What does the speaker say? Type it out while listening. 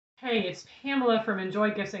Hey, it's Pamela from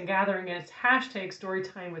Enjoy Gifts and Gathering, and it's hashtag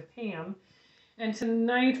Storytime with Pam. And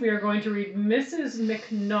tonight we are going to read Mrs.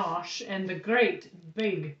 McNosh and the Great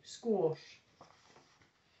Big Squash.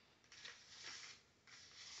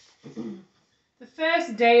 The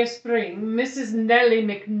first day of spring, Mrs. Nellie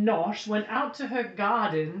McNosh went out to her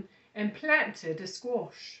garden and planted a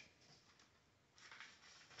squash.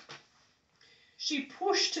 She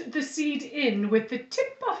pushed the seed in with the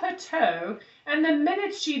tip of her toe, and the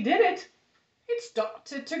minute she did it, it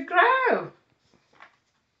started to grow.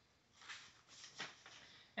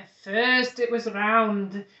 At first it was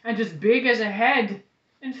round and as big as a head.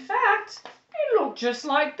 In fact, it looked just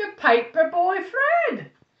like the paper boy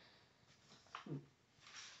Fred.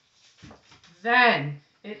 Then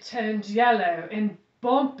it turned yellow and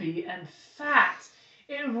bumpy and fat.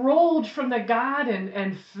 It rolled from the garden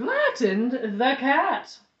and flattened the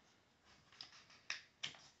cat.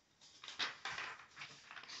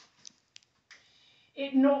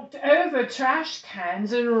 It knocked over trash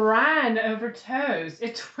cans and ran over toes.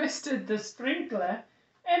 It twisted the sprinkler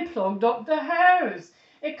and plugged up the hose.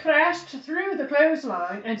 It crashed through the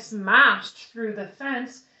clothesline and smashed through the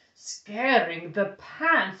fence, scaring the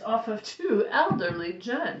pants off of two elderly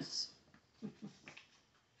gents.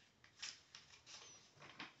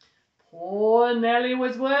 Poor Nellie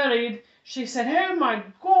was worried. She said, "Oh my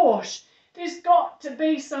gosh, there's got to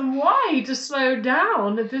be some way to slow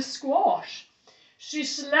down this squash." She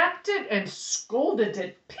slapped it and scolded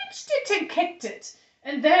it, pinched it and kicked it,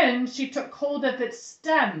 and then she took hold of its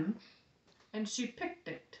stem and she picked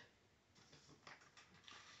it.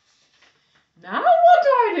 "Now what do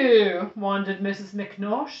I do?" wondered Mrs.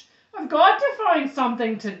 McNosh. "I've got to find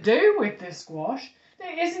something to do with this squash.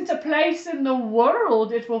 There isn't a place in the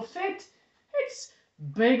world it will fit. It's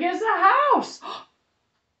big as a house."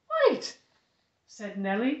 "Wait," said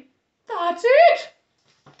Nellie. "That's it."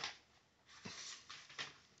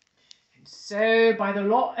 So by the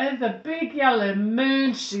light of the big yellow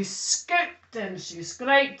moon, she scooped and she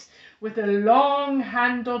scraped with a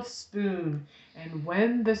long-handled spoon. And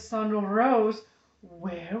when the sun rose,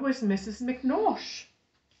 where was Mrs. McNosh?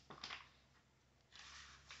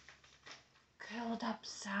 Curled up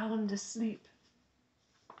sound asleep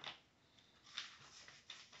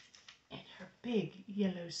in her big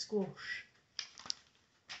yellow squash.